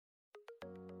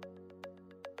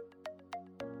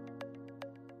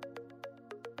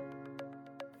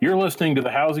You're listening to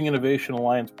the Housing Innovation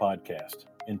Alliance podcast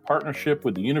in partnership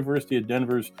with the University of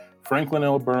Denver's Franklin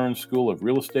L. Burns School of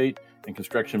Real Estate and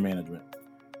Construction Management.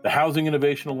 The Housing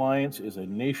Innovation Alliance is a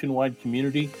nationwide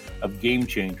community of game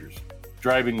changers,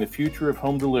 driving the future of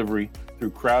home delivery through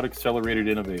crowd-accelerated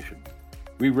innovation.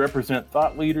 We represent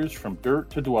thought leaders from dirt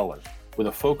to dweller, with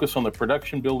a focus on the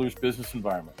production builder's business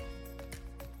environment.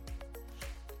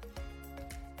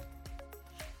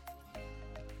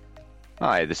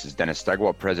 Hi, this is Dennis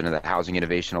Stegwalt, President of the Housing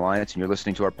Innovation Alliance, and you're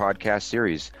listening to our podcast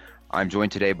series. I'm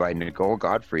joined today by Nicole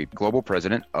Godfrey, Global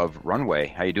President of Runway.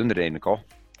 How are you doing today, Nicole?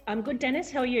 I'm good, Dennis.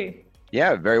 How are you?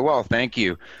 Yeah, very well. Thank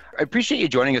you. I appreciate you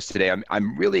joining us today.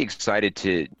 I'm really excited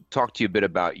to talk to you a bit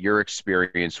about your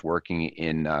experience working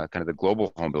in kind of the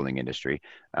global home building industry,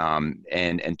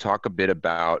 and talk a bit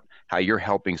about how you're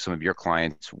helping some of your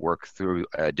clients work through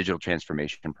a digital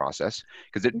transformation process,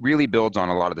 because it really builds on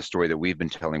a lot of the story that we've been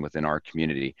telling within our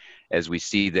community, as we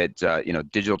see that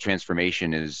digital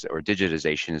transformation or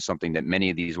digitization is something that many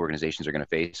of these organizations are going to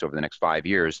face over the next 5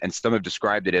 years. And some have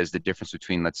described it as the difference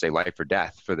between, let's say, life or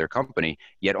death for their company,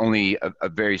 yet only a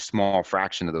very small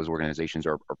fraction of those organizations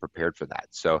are prepared for that.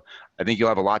 So I think you'll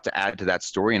have a lot to add to that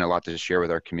story and a lot to share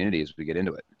with our community as we get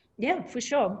into it. Yeah, for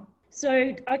sure.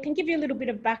 So I can give you a little bit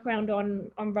of background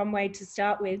on Runway to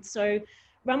start with. So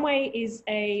Runway is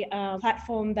a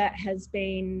platform that has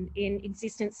been in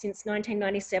existence since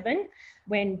 1997,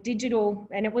 when digital,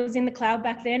 and it was in the cloud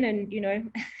back then.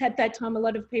 And, at that time, a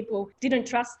lot of people didn't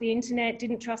trust the internet,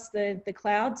 didn't trust the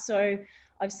cloud. So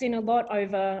I've seen a lot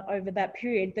over that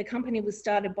period. The company was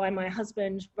started by my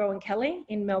husband, Rowan Kelly,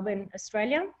 in Melbourne,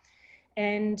 Australia.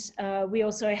 And we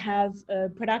also have a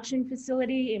production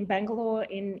facility in Bangalore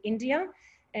in India.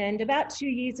 And about 2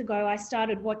 years ago, I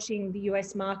started watching the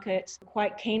US market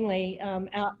quite keenly.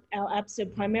 Our apps are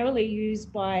primarily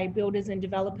used by builders and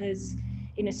developers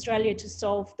in Australia to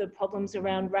solve the problems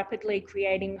around rapidly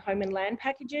creating home and land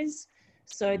packages.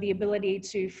 So the ability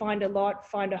to find a lot,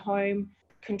 find a home,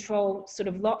 control sort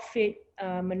of lot fit,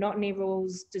 monotony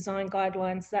rules, design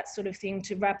guidelines, that sort of thing,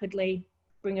 to rapidly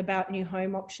bring about new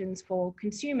home options for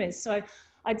consumers. So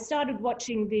I'd started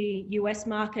watching the US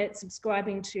market,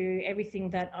 subscribing to everything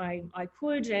that I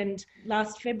could. And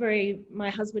last February,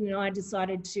 my husband and I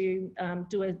decided to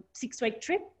do a 6-week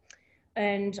trip.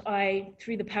 And I,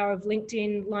 through the power of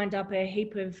LinkedIn, lined up a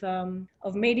heap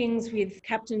of meetings with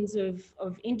captains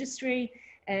of industry,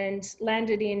 and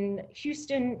landed in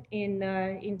Houston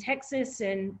in Texas,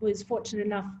 and was fortunate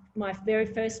enough, my very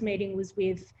first meeting was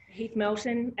with Heath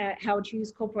Melton at Howard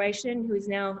Hughes Corporation, who is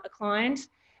now a client.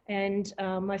 And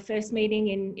my first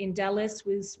meeting in Dallas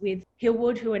was with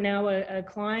Hillwood, who are now a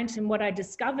client. And what I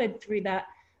discovered through that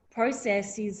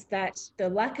process is that the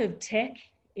lack of tech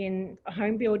in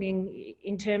home building,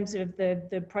 in terms of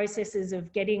the processes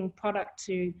of getting product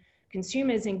to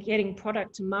consumers and getting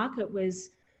product to market,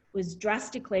 was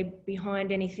drastically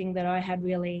behind anything that I had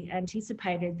really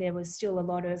anticipated. There was still a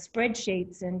lot of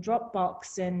spreadsheets and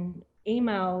Dropbox and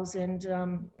emails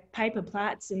and paper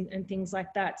plats and things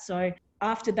like that. So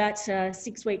after that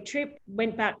 6-week trip,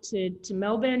 went back to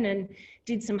Melbourne and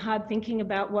did some hard thinking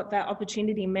about what that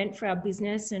opportunity meant for our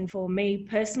business and for me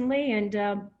personally, and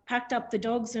packed up the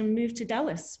dogs and moved to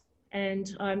Dallas.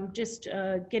 And I'm just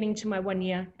getting to my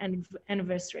 1-year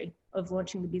anniversary of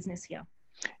launching the business here.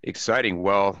 Exciting.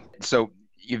 Well, so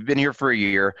you've been here for a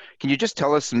year. Can you just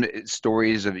tell us some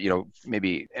stories of,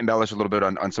 maybe embellish a little bit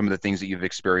on some of the things that you've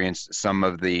experienced, some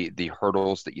of the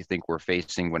hurdles that you think we're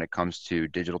facing when it comes to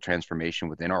digital transformation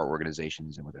within our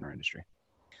organizations and within our industry?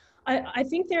 I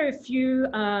think there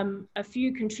are a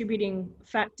few contributing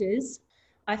factors.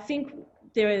 I think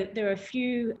there are a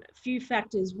few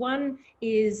factors. One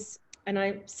is, and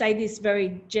I say this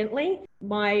very gently,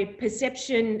 my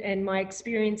perception and my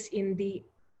experience in the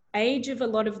age of a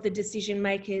lot of the decision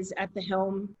makers at the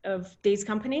helm of these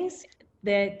companies,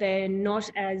 they're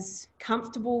not as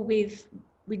comfortable with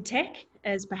tech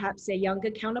as perhaps their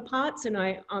younger counterparts. And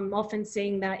I'm often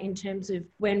seeing that in terms of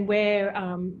when we're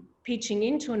pitching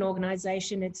into an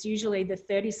organization, it's usually the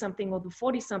 30-something or the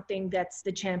 40-something that's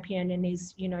the champion and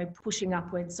is, pushing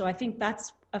upwards. So I think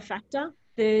that's a factor.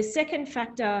 The second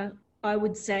factor, I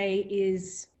would say,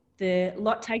 is the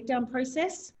lot takedown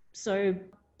process. So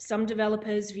some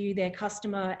developers view their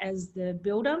customer as the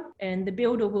builder, and the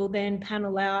builder will then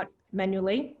panel out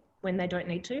manually when they don't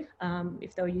need to.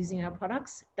 If they're using our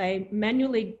products, they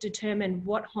manually determine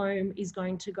what home is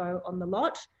going to go on the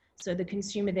lot. So the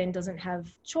consumer then doesn't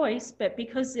have choice, but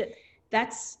because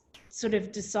that's sort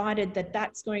of decided that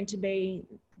that's going to be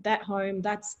that home,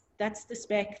 that's the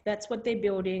spec, that's what they're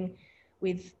building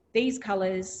with these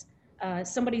colors,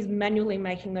 somebody's manually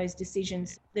making those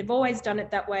decisions. They've always done it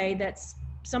that way. That's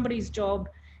somebody's job,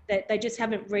 that they just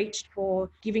haven't reached for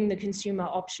giving the consumer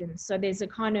options. So there's a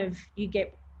kind of, you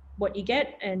get what you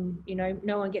get, and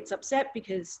no one gets upset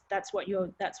because that's what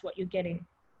you're getting.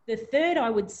 The third, I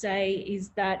would say, is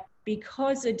that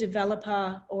because a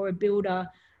developer or a builder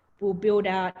will build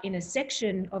out in a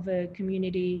section of a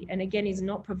community and again is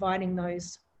not providing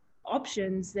those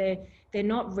options, they're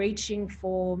not reaching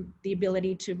for the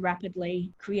ability to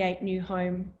rapidly create new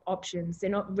home options. They're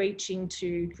not reaching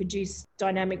to produce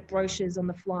dynamic brochures on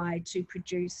the fly, to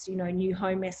produce new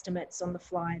home estimates on the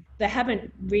fly. They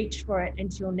haven't reached for it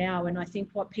until now. And I think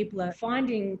what people are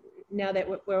finding now that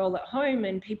we're all at home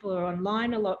and people are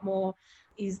online a lot more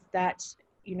is that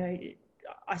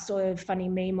I saw a funny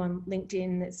meme on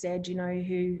LinkedIn that said,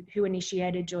 who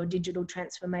initiated your digital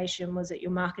transformation? Was it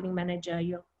your marketing manager,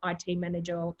 your IT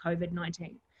manager, or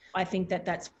COVID-19? I think that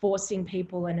that's forcing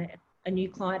people, and a new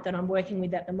client that I'm working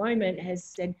with at the moment has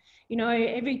said,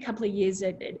 every couple of years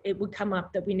it would come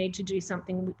up that we need to do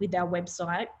something with our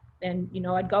website. And,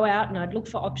 I'd go out and I'd look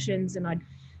for options and I'd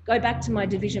go back to my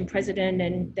division president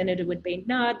and then it would be,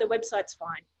 no, the website's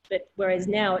fine. But whereas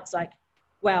now it's like,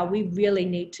 wow, we really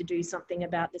need to do something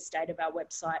about the state of our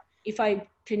website. If I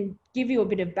can give you a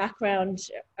bit of background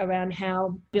around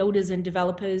how builders and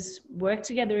developers work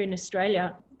together in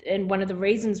Australia, and one of the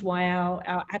reasons why our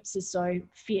apps are so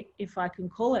fit, if I can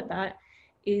call it that,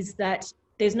 is that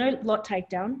there's no lot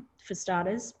takedown for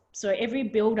starters. So every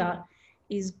builder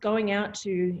is going out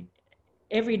to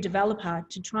every developer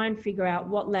to try and figure out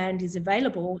what land is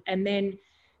available, and then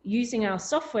using our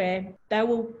software, they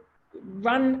will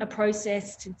run a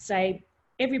process to say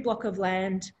every block of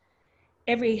land,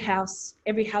 every house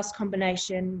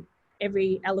combination,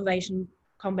 every elevation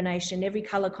combination, every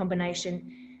color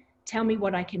combination, tell me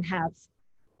what I can have.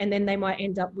 And then they might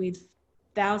end up with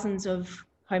thousands of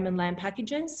home and land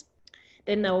packages.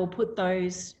 Then they will put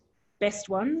those best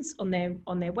ones on their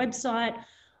website,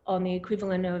 on the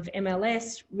equivalent of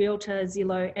MLS, Realtor,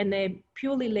 Zillow, and they're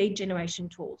purely lead generation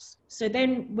tools. So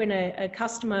then when a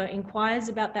customer inquires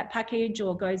about that package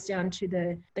or goes down to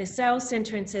the sales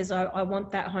center and says, I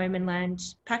want that home and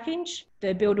land package,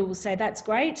 the builder will say, that's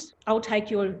great. I'll take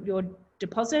your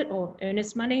deposit, or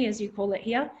earnest money as you call it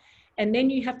here. And then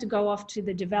you have to go off to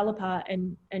the developer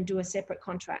and do a separate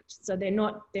contract. So they're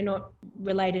not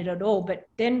related at all. But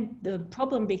then the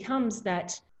problem becomes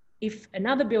that if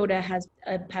another builder has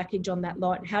a package on that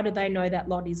lot, how do they know that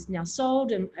lot is now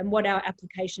sold? And what our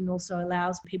application also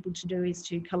allows people to do is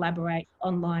to collaborate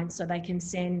online. So they can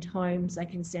send homes, they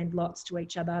can send lots to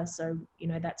each other. So,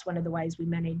 that's one of the ways we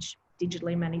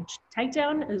digitally manage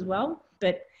takedown as well.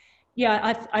 But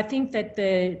yeah, I think that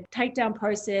the takedown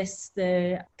process,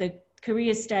 the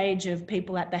career stage of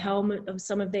people at the helm of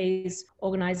some of these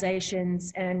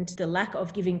organizations, and the lack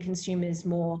of giving consumers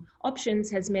more options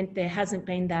has meant there hasn't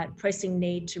been that pressing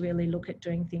need to really look at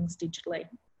doing things digitally.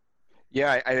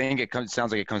 Yeah, I think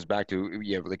sounds like it comes back to,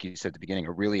 like you said at the beginning,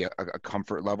 a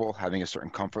comfort level, having a certain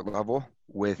comfort level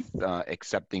with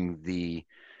accepting the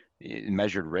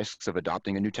measured risks of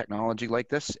adopting a new technology like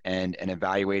this, and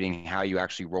evaluating how you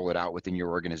actually roll it out within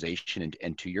your organization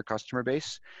and to your customer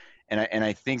base. And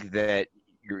I think that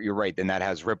you're right, then that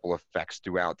has ripple effects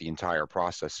throughout the entire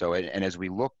process. So, and as we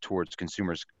look towards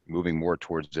consumers moving more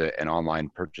towards an online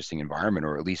purchasing environment,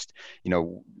 or at least,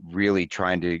 really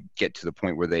trying to get to the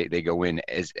point where they go in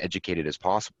as educated as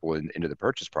possible into the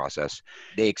purchase process,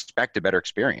 they expect a better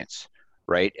experience,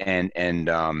 right? And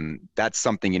that's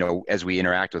something, as we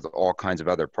interact with all kinds of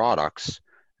other products,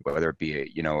 whether it be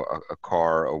a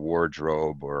car, a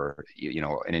wardrobe, or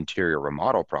an interior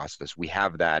remodel process, we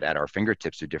have that at our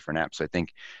fingertips through different apps. So I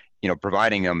think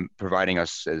providing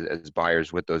us as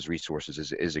buyers with those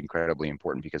resources is incredibly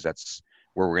important, because that's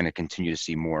where we're going to continue to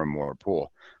see more and more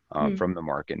pull from the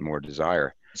market, and more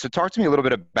desire. So talk to me a little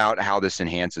bit about how this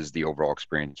enhances the overall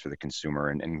experience for the consumer,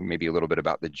 and maybe a little bit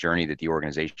about the journey that the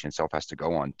organization itself has to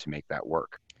go on to make that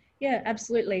work. Yeah,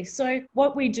 absolutely. So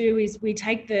what we do is we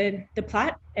take the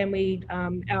plat, and we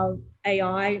our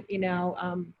AI in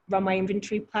our Runway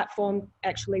Inventory platform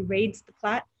actually reads the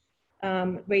plat,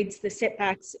 reads the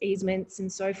setbacks, easements,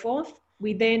 and so forth.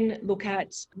 We then look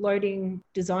at loading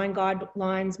design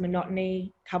guidelines,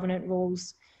 monotony, covenant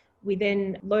rules. We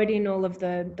then load in all of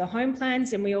the home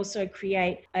plans, and we also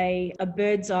create a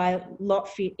bird's eye lot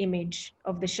fit image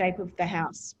of the shape of the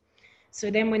house. So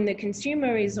then when the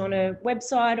consumer is on a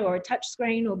website or a touch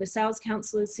screen, or the sales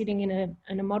counselor is sitting in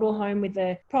a model home with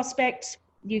a prospect,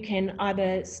 You can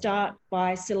either start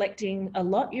by selecting a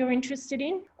lot you're interested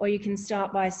in, or you can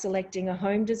start by selecting a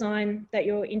home design that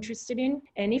you're interested in.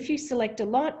 And if you select a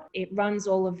lot, it runs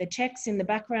all of the checks in the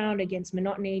background against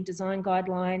monotony, design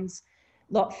guidelines,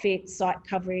 lot fit, site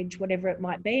coverage, whatever it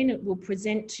might be, and it will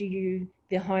present to you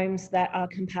the homes that are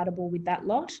compatible with that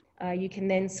lot. You can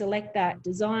then select that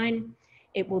design.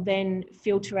 It will then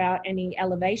filter out any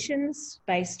elevations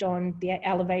based on the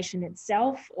elevation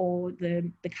itself or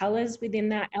the colours within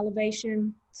that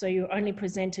elevation. So you're only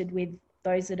presented with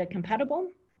those that are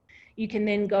compatible. You can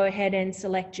then go ahead and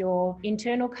select your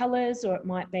internal colours, or it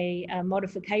might be a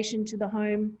modification to the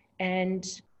home, and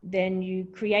then you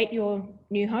create your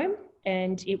new home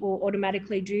and it will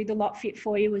automatically do the lot fit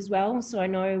for you as well. So I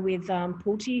know with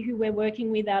Pulte, who we're working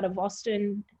with out of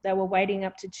Austin, they were waiting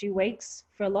up to 2 weeks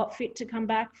for a lot fit to come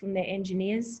back from their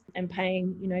engineers and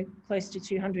paying, close to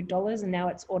 $200, and now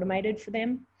it's automated for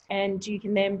them. And you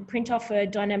can then print off a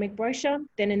dynamic brochure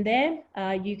then and there.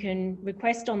 You can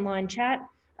request online chat,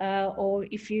 or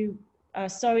if you are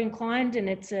so inclined and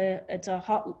it's a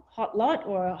hot lot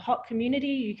or a hot community,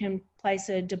 you can place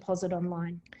a deposit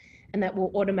online. And that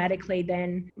will automatically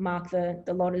then mark the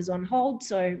lot as on hold,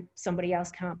 so somebody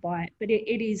else can't buy it. But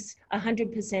it is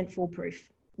 100% foolproof.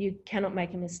 You cannot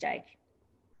make a mistake.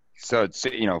 So it's,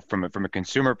 from a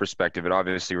consumer perspective, it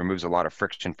obviously removes a lot of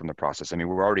friction from the process. I mean,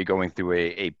 we're already going through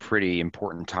a pretty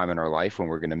important time in our life when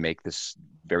we're going to make this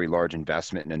very large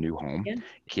investment in a new home. Yeah.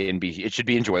 It should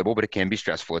be enjoyable, but it can be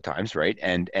stressful at times, right?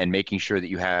 And making sure that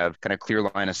you have kind of clear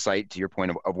line of sight, to your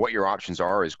point, of what your options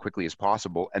are as quickly as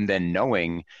possible, and then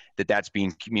knowing that that's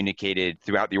being communicated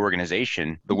throughout the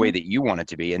organization the way that you want it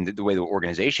to be and the way the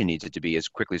organization needs it to be as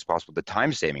quickly as possible. The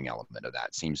time-saving element of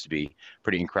that seems to be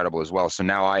pretty incredible as well. So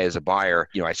now I, as a buyer,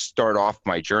 I start off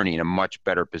my journey in a much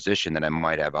better position than I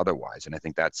might have otherwise. And I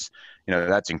think that's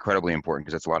incredibly important,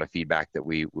 because that's a lot of feedback that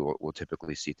we will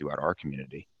typically see throughout our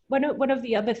community. One of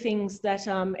the other things that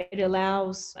it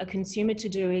allows a consumer to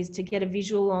do is to get a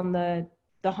visual on the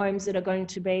homes that are going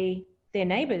to be their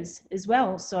neighbours as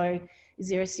well. So is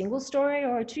there a single story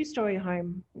or a 2-story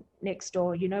home next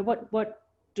door? What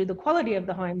do the quality of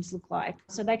the homes look like?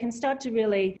 So they can start to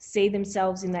really see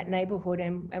themselves in that neighbourhood,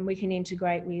 and we can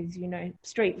integrate with,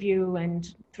 street view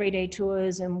and 3D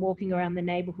tours and walking around the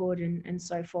neighbourhood and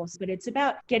so forth. But it's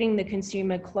about getting the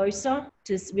consumer closer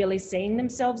to really seeing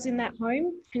themselves in that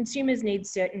home. Consumers need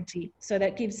certainty. So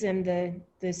that gives them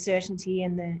the certainty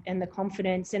and the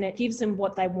confidence, and it gives them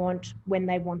what they want when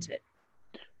they want it.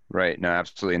 Right. No,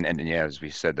 absolutely. And yeah, as we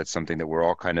said, that's something that we're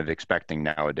all kind of expecting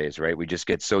nowadays, right? We just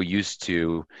get so used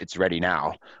to it's ready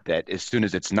now that as soon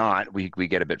as it's not, we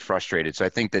get a bit frustrated. So I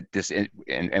think that this,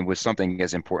 and with something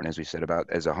as important as we said about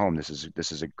as a home, this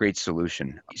is a great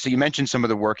solution. So you mentioned some of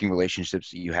the working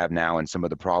relationships that you have now and some of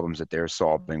the problems that they're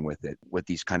solving with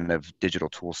these kind of digital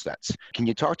tool sets. Can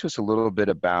you talk to us a little bit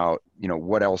about,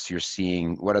 what else you're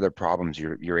seeing, what other problems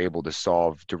you're able to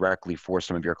solve directly for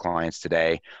some of your clients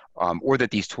today, or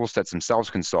that these tool sets themselves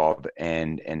can solve,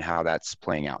 and how that's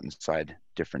playing out inside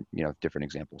different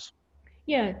examples?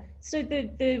 Yeah. So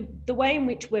the way in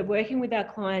which we're working with our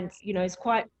clients, is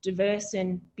quite diverse,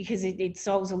 and because it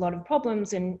solves a lot of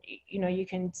problems, and, you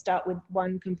can start with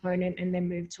one component and then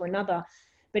move to another.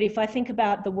 But if I think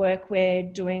about the work we're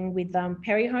doing with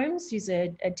Perry Homes, who's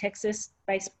a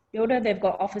Texas-based builder, they've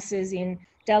got offices in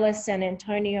Dallas, San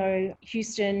Antonio,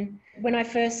 Houston. When I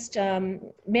first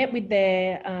met with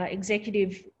their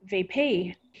executive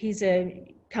VP,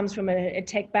 comes from a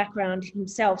tech background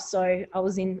himself, so I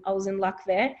was in luck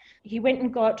there. He went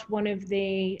and got one of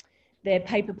their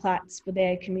paper plats for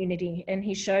their community, and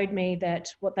he showed me that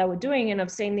what they were doing, and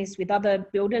I've seen this with other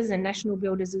builders and national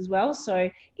builders as well, so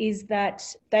is that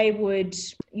they would,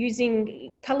 using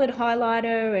coloured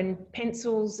highlighter and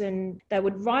pencils, and they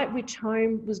would write which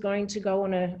home was going to go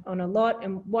on a lot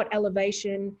and what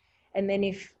elevation, and then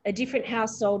if a different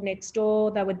house sold next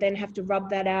door, they would then have to rub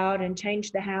that out and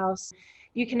change the house.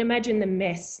 You can imagine the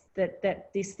mess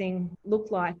that this thing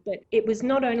looked like. But it was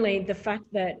not only the fact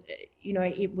that,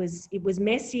 it was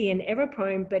messy and error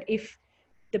prone, but if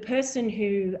the person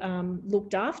who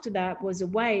looked after that was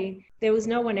away, there was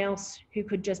no one else who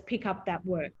could just pick up that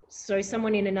work. So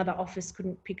someone in another office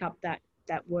couldn't pick up that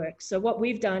work. So what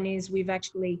we've done is we've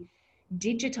actually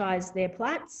digitized their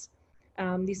plats.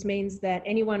 This means that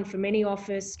anyone from any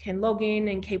office can log in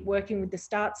and keep working with the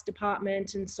starts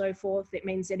department and so forth. It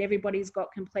means that everybody's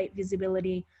got complete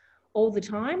visibility all the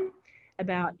time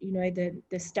about,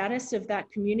 the status of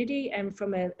that community. And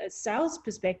from a sales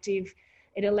perspective,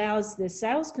 it allows the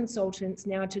sales consultants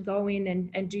now to go in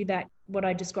and do that, what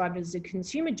I described as a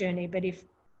consumer journey. But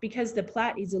because the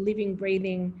plat is a living,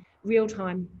 breathing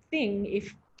real-time thing.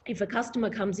 If a customer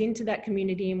comes into that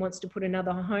community and wants to put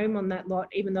another home on that lot,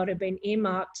 even though it had been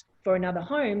earmarked for another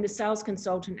home, the sales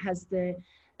consultant has the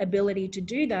ability to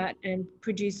do that and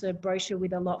produce a brochure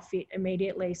with a lot fit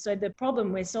immediately. So the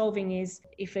problem we're solving is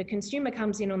if a consumer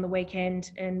comes in on the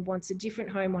weekend and wants a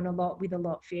different home on a lot with a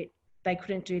lot fit, they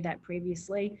couldn't do that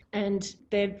previously. And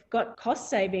they've got cost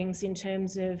savings in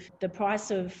terms of the price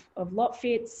of lot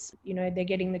fits. You know, they're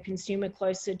getting the consumer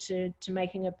closer to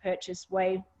making a purchase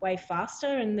way faster.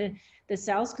 And the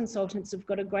sales consultants have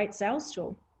got a great sales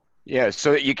tool. Yeah,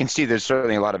 so you can see there's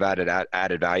certainly a lot of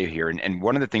added value here. And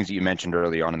one of the things that you mentioned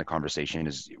early on in the conversation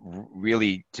is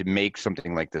really to make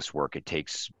something like this work, it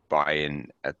takes buy-in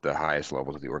at the highest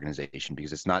levels of the organization,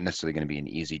 because it's not necessarily going to be an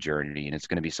easy journey, and it's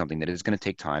going to be something that is going to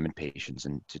take time and patience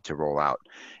and to roll out.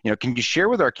 You know, can you share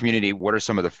with our community what are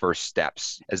some of the first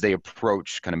steps as they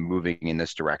approach kind of moving in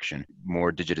this direction?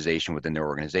 More digitization within their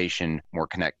organization, more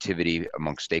connectivity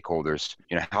among stakeholders.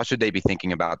 You know, how should they be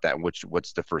thinking about that?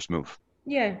 What's the first move?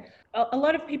 Yeah, a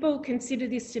lot of people consider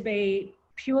this to be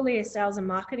purely a sales and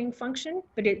marketing function,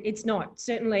 but it's not.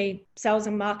 Certainly sales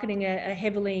and marketing are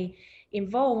heavily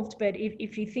involved, but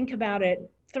if you think about it,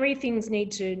 three things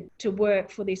need to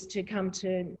work for this to come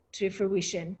to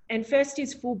fruition. And first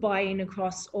is full buy-in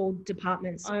across all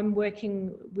departments. I'm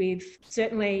working with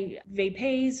certainly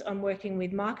VPs, I'm working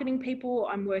with marketing people,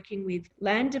 I'm working with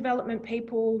land development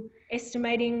people,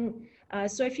 estimating.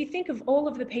 So if you think of all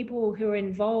of the people who are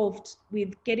involved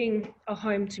with getting a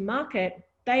home to market,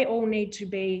 they all need to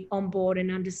be on board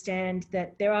and understand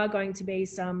that there are going to be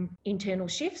some internal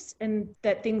shifts and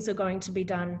that things are going to be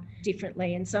done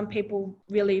differently. And some people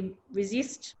really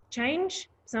resist change.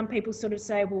 Some people sort of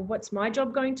say, well, what's my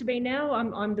job going to be now?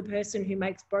 I'm the person who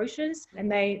makes brochures,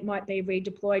 and they might be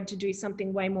redeployed to do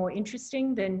something way more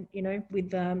interesting than, you know,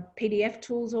 with PDF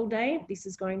tools all day. This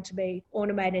is going to be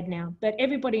automated now. But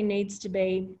everybody needs to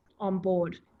be on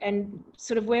board. And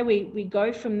sort of where we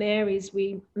go from there is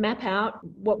we map out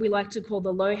what we like to call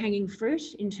the low-hanging fruit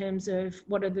in terms of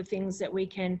what are the things that we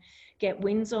can get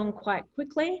wins on quite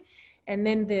quickly. And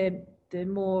then the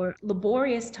more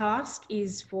laborious task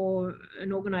is for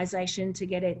an organisation to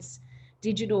get its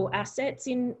digital assets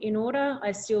in order.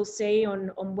 I still see on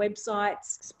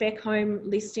websites spec home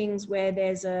listings where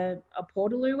there's a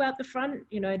portaloo out the front.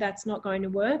 You know, that's not going to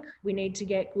work. We need to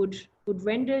get good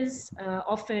renders.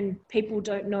 Often people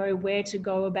don't know where to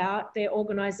go about their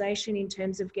organisation in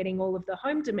terms of getting all of the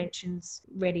home dimensions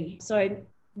ready. So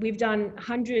we've done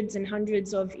hundreds and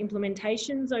hundreds of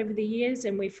implementations over the years,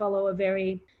 and we follow a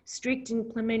very strict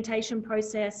implementation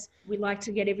process. We like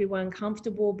to get everyone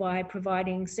comfortable by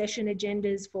providing session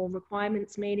agendas for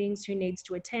requirements meetings, who needs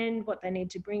to attend, what they need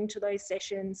to bring to those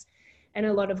sessions, and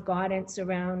a lot of guidance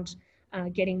around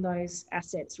getting those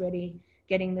assets ready,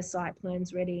 getting the site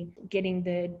plans ready, getting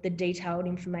the detailed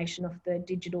information off the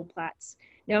digital plats.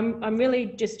 Now, I'm really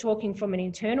just talking from an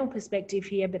internal perspective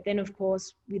here, but then of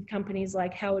course, with companies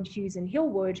like Howard Hughes and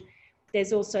Hillwood,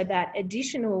 there's also that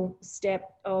additional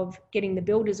step of getting the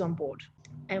builders on board.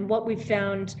 And what we've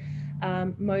found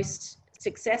most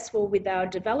successful with our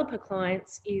developer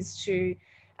clients is to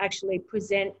actually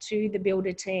present to the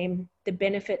builder team the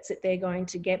benefits that they're going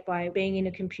to get by being in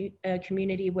a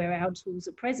community where our tools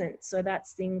are present. So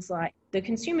that's things like the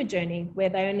consumer journey, where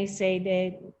they only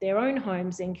see their own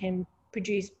homes and can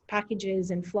produce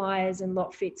packages and flyers and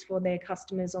lot fits for their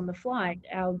customers on the fly.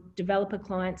 Our developer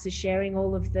clients are sharing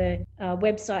all of the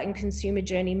website and consumer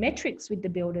journey metrics with the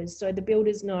builders. So the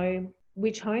builders know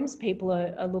which homes people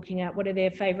are looking at. What are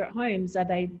their favorite homes? Are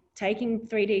they taking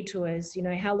 3D tours? You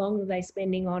know, how long are they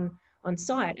spending on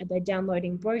site? Are they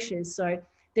downloading brochures? So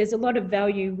there's a lot of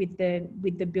value with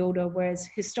the builder, whereas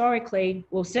historically,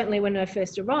 well, certainly when I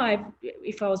first arrived,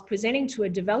 if I was presenting to a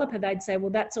developer, they'd say,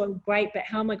 well, that's all great, but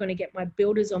how am I going to get my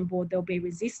builders on board? They'll be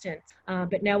resistant.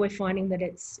 But now we're finding that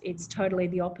it's totally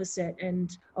the opposite.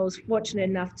 And I was fortunate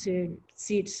enough to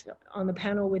sit on the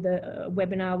panel with a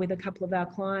webinar with a couple of our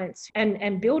clients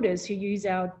and builders who use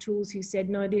our tools, who said,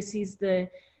 no, this is the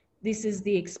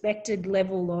expected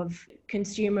level of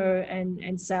consumer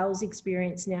and sales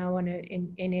experience now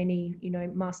in any, you know,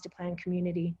 master plan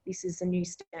community. This is the new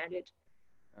standard.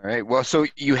 All right. Well, so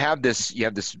you have this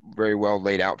very well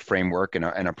laid out framework and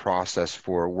a process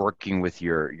for working with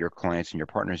your clients and your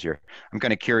partners here. I'm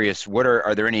kind of curious,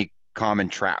 are there any common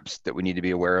traps that we need to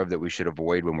be aware of that we should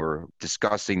avoid when we're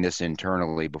discussing this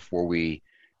internally before we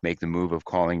make the move of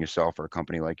calling yourself or a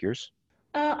company like yours?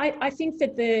 I think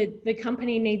that the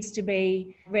company needs to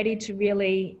be ready to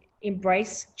really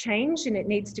embrace change, and it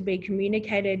needs to be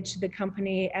communicated to the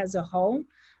company as a whole.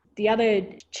 The other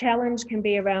challenge can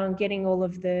be around getting all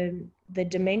of the the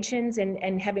dimensions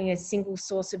and having a single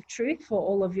source of truth for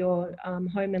all of your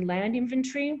home and land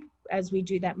inventory as we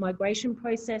do that migration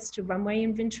process to runway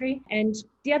inventory. And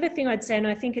the other thing I'd say, and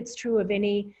I think it's true of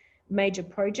any major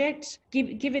project,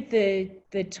 give it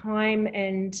the time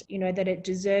and that it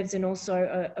deserves, and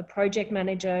also a project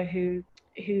manager who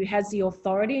has the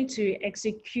authority to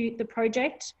execute the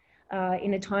project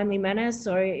in a timely manner.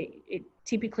 So it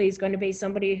typically is going to be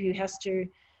somebody who has to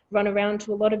run around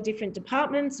to a lot of different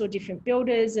departments or different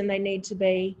builders, and they need to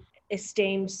be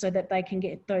esteemed so that they can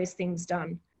get those things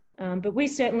done. But we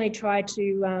certainly try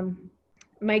to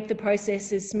make the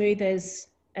process as smooth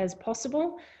as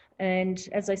possible. And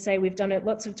as I say, we've done it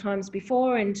lots of times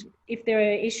before. And if there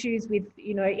are issues with,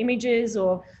 images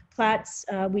or plats,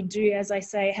 we do, as I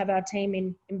say, have our team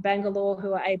in Bangalore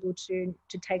who are able to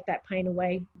take that pain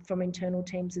away from internal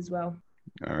teams as well.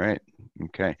 All right.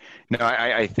 Okay. No,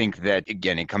 I think that,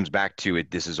 again, it comes back to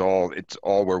it. It's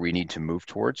all where we need to move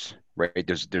towards, right?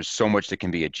 There's so much that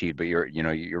can be achieved, but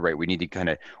you're right. We need to kind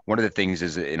of, one of the things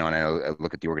is, and I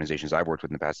look at the organizations I've worked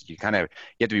with in the past, you have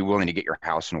to be willing to get your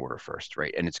house in order first,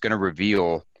 right? And it's going to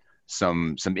reveal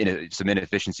some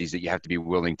inefficiencies that you have to be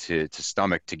willing to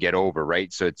stomach to get over,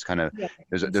 right? So it's kind of,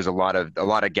 there's a lot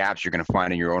of gaps you're going to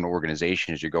find in your own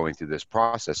organization as you're going through this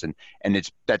process, and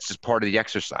that's just part of the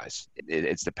exercise.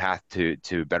 It's the path to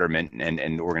betterment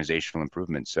and organizational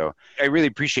improvement. So I really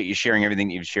appreciate you sharing everything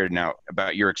that you've shared now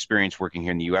about your experience working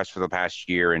here in the U.S. for the past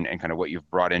year and kind of what you've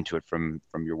brought into it from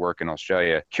your work in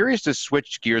Australia. Curious to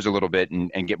switch gears a little bit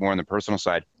and get more on the personal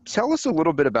side. Tell us a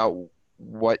little bit about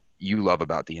what you love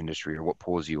about the industry, or what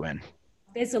pulls you in.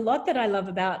 There's a lot that I love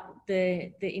about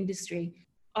the industry.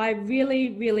 I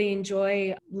really, really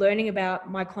enjoy learning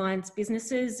about my clients'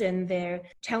 businesses and their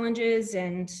challenges,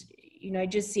 and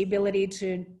just the ability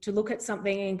to look at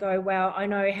something and go, wow, I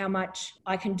know how much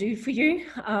I can do for you,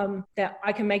 that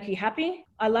I can make you happy.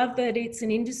 I love that it's an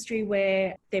industry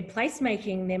where they're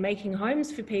placemaking, they're making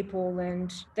homes for people,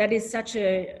 and that is such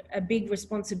a big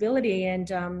responsibility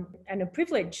and a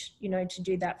privilege, to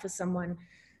do that for someone.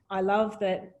 I love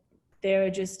that there are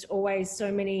just always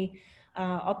so many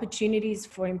opportunities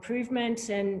for improvement,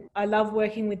 and I love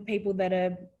working with people that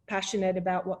are passionate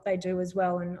about what they do as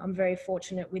well. And I'm very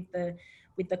fortunate with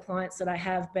the clients that I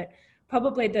have. But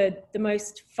probably the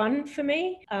most fun for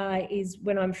me is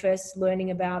when I'm first learning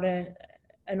about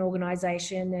an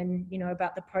organization and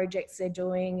about the projects they're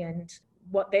doing and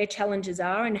what their challenges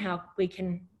are and how we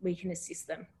can assist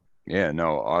them. Yeah,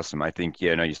 no, awesome. I think,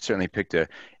 you certainly picked an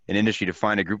industry to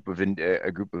find a group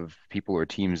of people or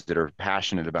teams that are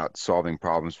passionate about solving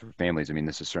problems for families. I mean,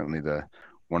 this is certainly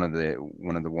one of the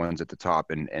ones at the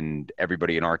top, and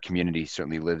everybody in our community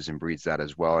certainly lives and breathes that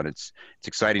as well. And it's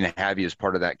exciting to have you as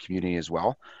part of that community as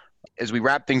well. As we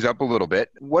wrap things up a little bit,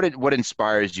 what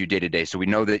inspires you day to day? So we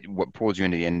know that what pulls you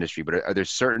into the industry, but are there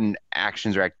certain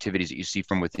actions or activities that you see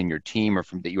from within your team or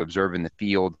that you observe in the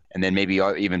field? And then maybe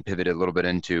I'll even pivot a little bit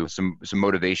into some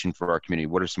motivation for our community.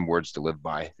 What are some words to live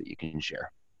by that you can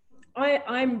share?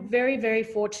 I'm very, very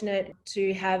fortunate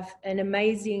to have an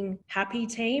amazing, happy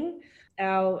team.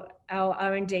 Our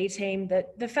R&D team,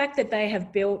 that the fact that they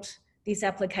have built this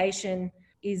application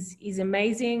is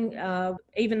amazing.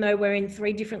 Even though we're in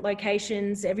 3 different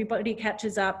locations, everybody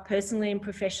catches up personally and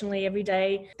professionally every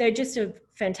day. They're just a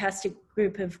fantastic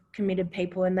group of committed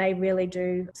people, and they really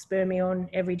do spur me on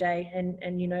every day. And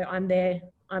I'm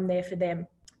there for them.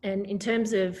 And in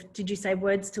terms of, did you say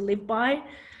words to live by?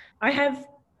 I have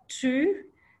 2.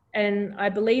 And I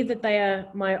believe that they are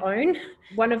my own.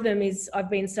 One of them is I've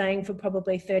been saying for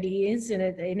probably 30 years, and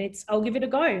it's I'll give it a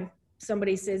go.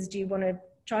 Somebody says, do you want to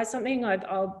try something?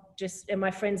 And my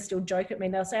friends still joke at me.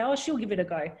 They'll say, oh, she'll give it a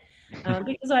go.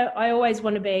 Because I always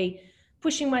want to be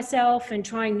pushing myself and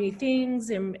trying new things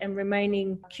and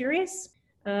remaining curious.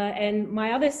 And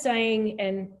my other saying,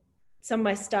 and some of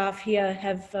my staff here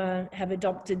have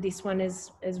adopted this one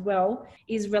as well,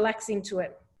 is relax into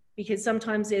it. Because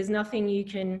sometimes there's nothing you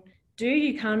can do.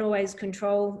 You can't always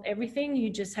control everything. You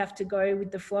just have to go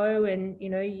with the flow, and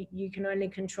you can only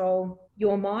control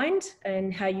your mind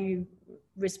and how you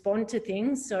respond to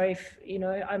things. So if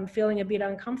I'm feeling a bit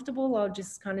uncomfortable, I'll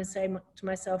just kind of say to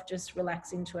myself, just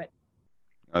relax into it.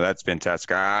 Oh, that's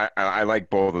fantastic. I like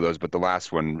both of those, but the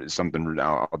last one is something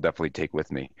I'll definitely take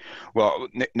with me. Well,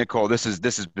 Nicole, this has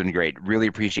been great. Really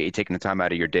appreciate you taking the time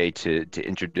out of your day to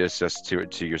introduce us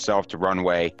to yourself, to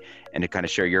Runway, and to kind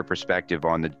of share your perspective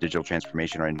on the digital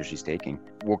transformation our industry is taking.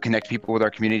 We'll connect people with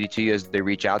our community to you as they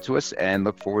reach out to us, and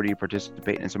look forward to you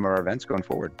participating in some of our events going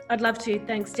forward. I'd love to.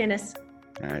 Thanks, Dennis.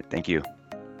 All right. Thank you.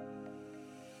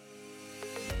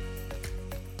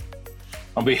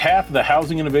 On behalf of the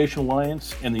Housing Innovation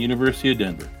Alliance and the University of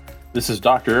Denver, This is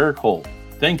Dr. Eric Holt.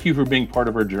 Thank you for being part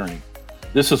of our journey.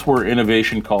 This is where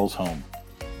innovation calls home.